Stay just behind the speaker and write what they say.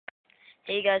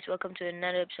Hey guys, welcome to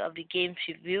another episode of the Games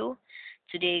Review.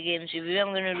 Today Games Review, I'm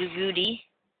gonna review the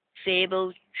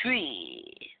Fable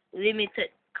 3 Limited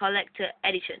Collector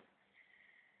Edition.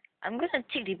 I'm gonna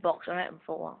take the box, alright,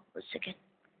 for a while. One second.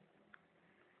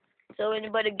 So when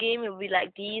you buy the game, it'll be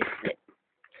like this,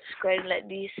 square like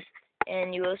this,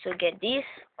 and you also get this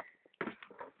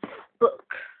book,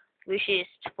 which is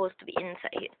supposed to be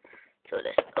inside here. So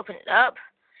let's open it up,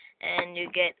 and you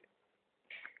get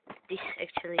this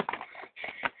actually.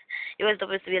 It was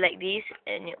supposed to be like this,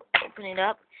 and you open it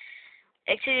up.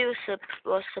 Actually, it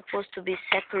was supposed to be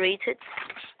separated.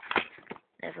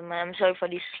 Never mind. I'm sorry for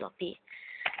this sloppy.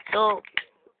 So,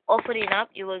 open it up.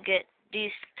 You will get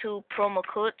these two promo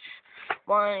codes.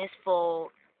 One is for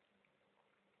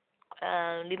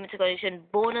limited edition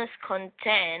bonus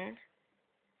content,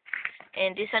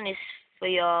 and this one is for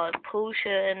your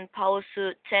potion, power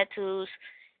suit, tattoos,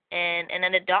 and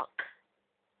another dog.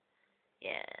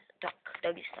 Yeah,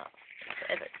 doggy stuff.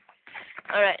 Whatever.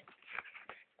 All right.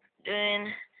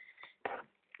 Then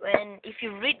if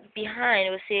you read behind,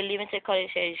 it will say limited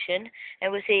collection edition, and it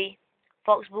will say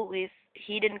Fox book with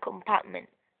hidden compartment.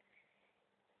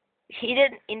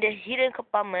 In the hidden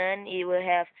compartment, it will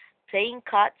have playing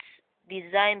cards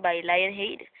designed by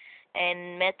Lionhead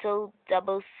and metal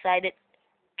double-sided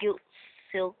gilt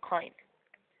silk coin.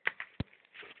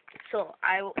 So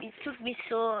it took me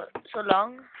so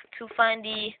long to find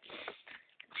the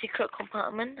secret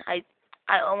compartment. I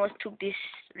almost took this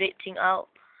red thing out,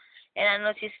 and I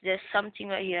noticed there's something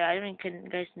right here. I don't know if you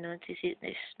guys notice it.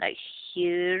 It's like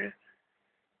here.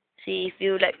 See, if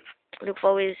you like look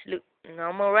forward, look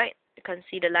normal, right? You can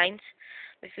see the lines.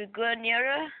 If you go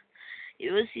nearer,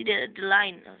 you will see the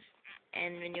line.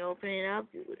 And when you open it up,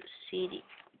 you will see the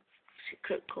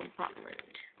secret compartment.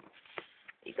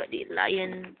 You got the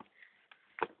lion,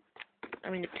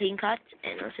 the playing cards,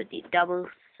 and also the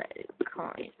double-sided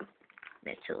coin.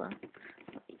 Metal, huh?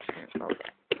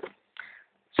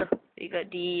 So you got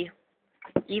the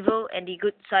evil and the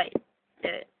good side.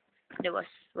 That was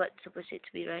what supposed it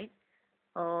to be, right?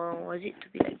 Or was it to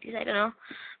be like this? I don't know.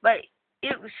 But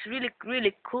it was really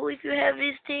cool if you have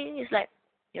this thing. It's like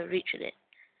you're rich with it.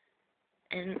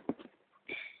 And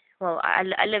well, I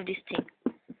love this thing.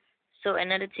 So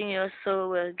another thing you also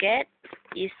will get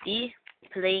is the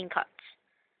playing cards.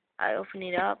 I open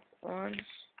it up once,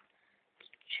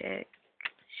 check,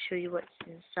 show you what's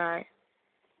inside.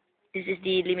 This is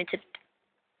the limited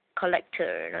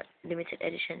collector, not limited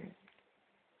edition.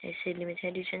 I say limited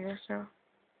edition just now.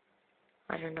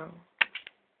 I don't know.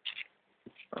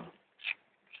 Oh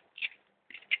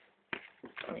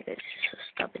my god, this is so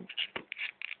stubborn.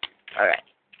 Alright.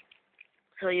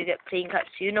 So you get playing cards.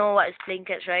 You know what is playing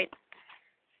cards, right?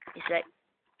 It's like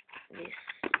this.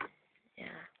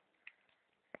 Yeah.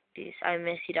 This. I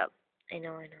messed it up. I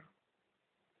know. It's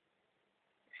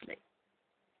like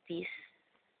this.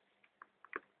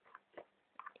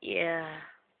 Yeah.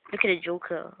 Look at the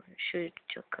Joker. I'll show you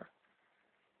the Joker.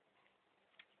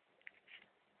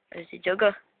 Where's the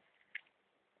Joker?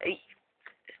 Hey.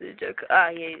 The Joker. Ah,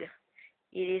 here you go.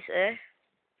 It is a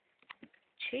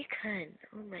chicken.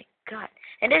 Oh my god.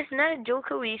 And there's another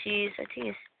Joker which is, I think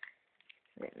it's,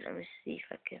 let me see if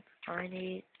I can find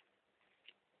it.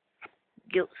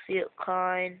 Gilt silk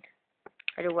coin.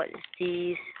 I don't know what is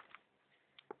this.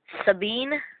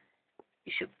 Sabine.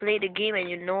 You should play the game and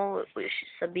you know which is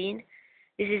Sabine.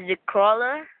 This is the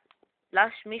crawler.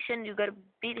 Last mission you gotta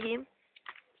beat him.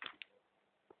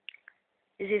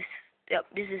 This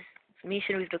is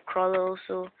mission with the crawler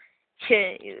also.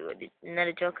 Yeah,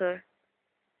 another Joker.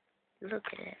 Look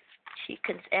at that.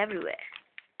 Chickens everywhere.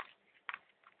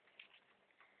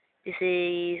 This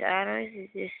is, I don't know, is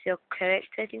this your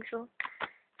character? I think so.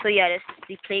 So yeah, that's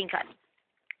the playing card.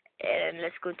 And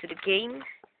let's go to the game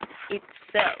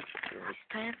itself. This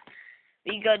time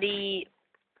we got the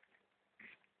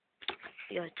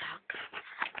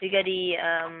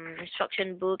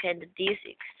instruction book and the disc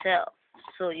itself.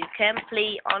 So you can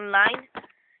play online.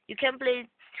 You can play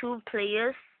 2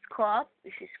 players co-op.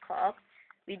 This is co-op.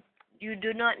 You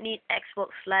do not need Xbox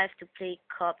Live to play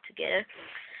co-op together.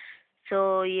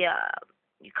 So yeah,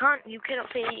 you cannot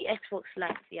play Xbox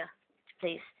Live. Yeah,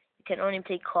 please. You can only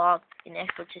play co-op in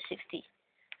Xbox 360.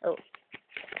 Oh,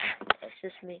 that's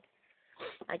just me.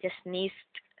 I just sneezed.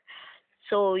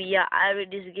 So yeah, I rate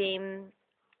this game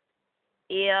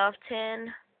 8 out of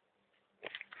 10.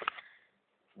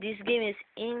 This game is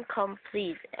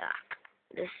incomplete.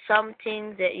 There's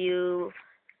something that you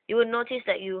will notice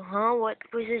that what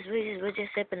is this? What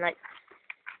just happened? Like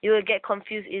you will get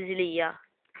confused easily. Yeah,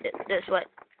 that's what.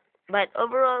 But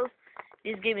overall,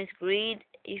 this game is great.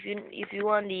 If you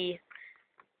want the,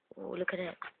 oh look at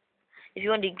that. If you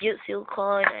want the guild seal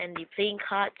coin and the playing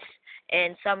cards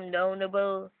and some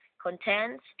downloadable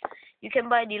contents, you can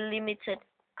buy the limited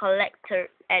collector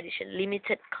edition.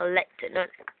 Limited collector, not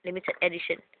limited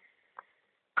edition.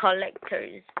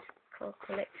 Collectors.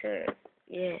 Collector.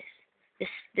 Yes.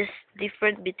 This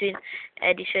difference between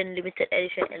edition, limited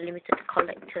edition, and limited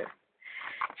collector.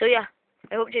 So yeah,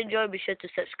 I hope you enjoy. Be sure to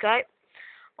subscribe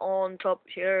on top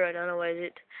here. I don't know what is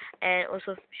it, and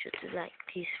also be sure to like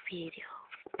this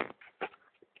video.